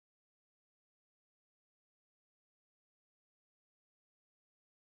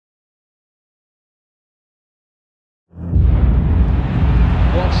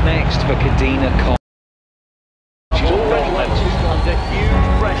for Kadina Con. She's already under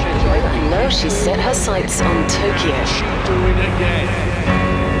huge pressure. Now she's set her sights on Tokyo. She'll do it again.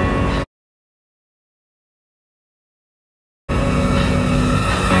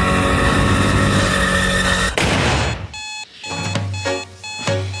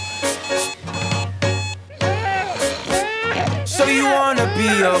 So you wanna be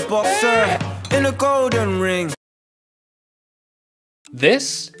a boxer in a golden ring?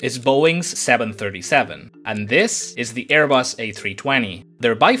 This is Boeing's 737, and this is the Airbus A320.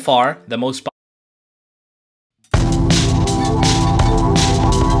 They're by far the most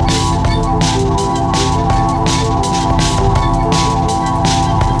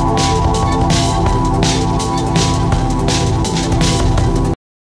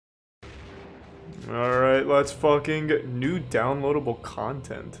Alright, let's fucking new downloadable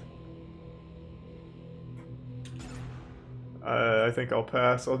content. I think I'll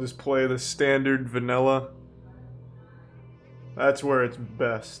pass. I'll just play the standard vanilla. That's where it's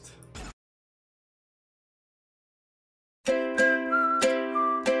best.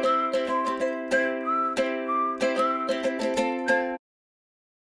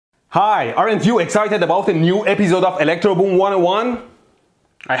 Hi, aren't you excited about the new episode of Electro Boom 101?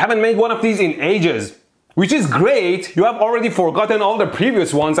 I haven't made one of these in ages, which is great. You have already forgotten all the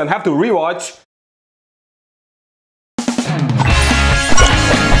previous ones and have to rewatch.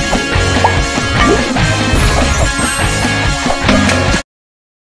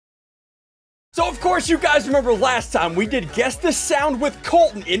 So of course you guys remember last time we did Guess the Sound with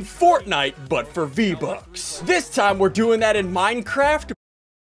Colton in Fortnite, but for V-Bucks. This time we're doing that in Minecraft.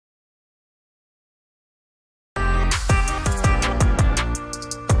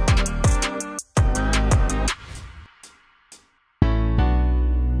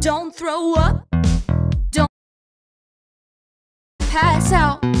 Don't throw up, don't pass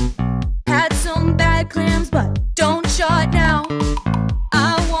out. Had some bad clams, but don't shut down.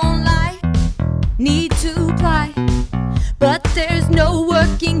 I won't lie, need to apply, but there's no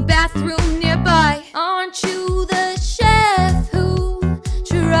working bathroom nearby. Aren't you the chef who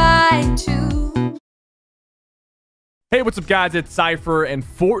tried to? Hey, what's up guys, it's Cypher, and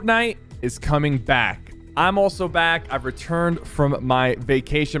Fortnite is coming back. I'm also back. I've returned from my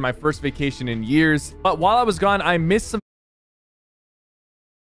vacation, my first vacation in years. But while I was gone, I missed some.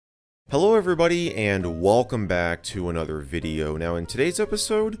 Hello everybody, and welcome back to another video. Now in today's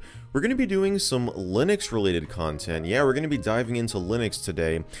episode, we're going to be doing some Linux related content. Yeah, we're going to be diving into Linux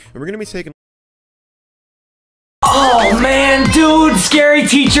today, and we're going to be taking... Oh man, dude, scary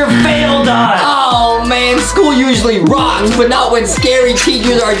teacher failed us! Oh man, school usually rocks, but not when scary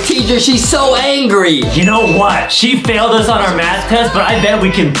teachers are teachers. She's so angry. You know what? She failed us on our math test, but I bet we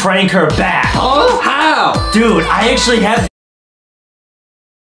can prank her back. Huh? How? Dude, I actually have...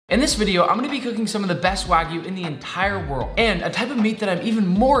 In this video, I'm gonna be cooking some of the best Wagyu in the entire world, and a type of meat that I'm even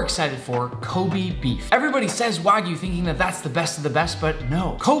more excited for, Kobe beef. Everybody says Wagyu thinking that that's the best of the best, but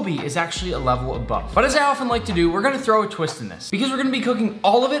no. Kobe is actually a level above. But as I often like to do, we're gonna throw a twist in this, because we're gonna be cooking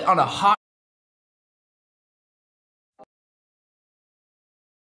all of it on a hot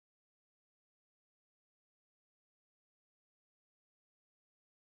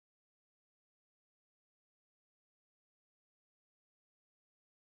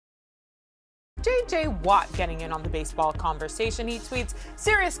JJ Watt getting in on the baseball conversation. He tweets,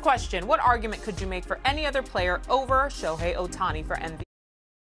 "Serious question, what argument could you make for any other player over Shohei Ohtani for MVP?"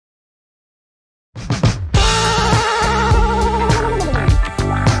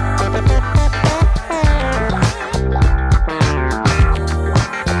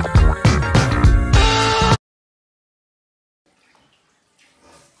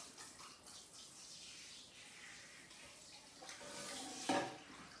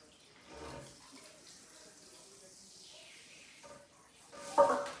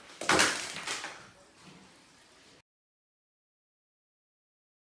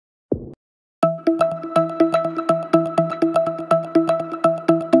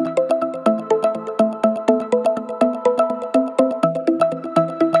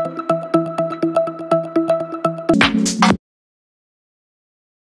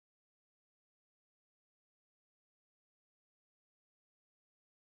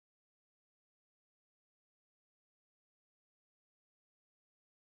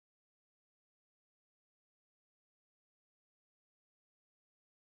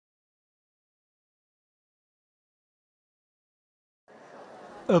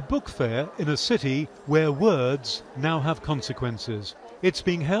 A book fair in a city where words now have consequences. It's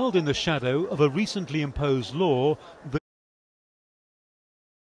being held in the shadow of a recently imposed law that...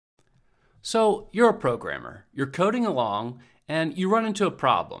 So you're a programmer, you're coding along, and you run into a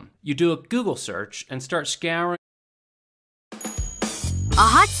problem. You do a Google search and start scouring. A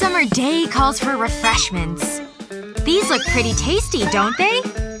hot summer day calls for refreshments. These look pretty tasty, don't they?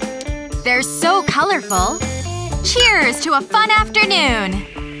 They're so colorful. Cheers to a fun afternoon!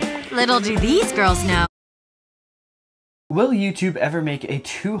 Little do these girls know. Will YouTube ever make a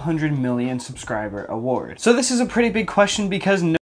 200 million subscriber award? So this is a pretty big question because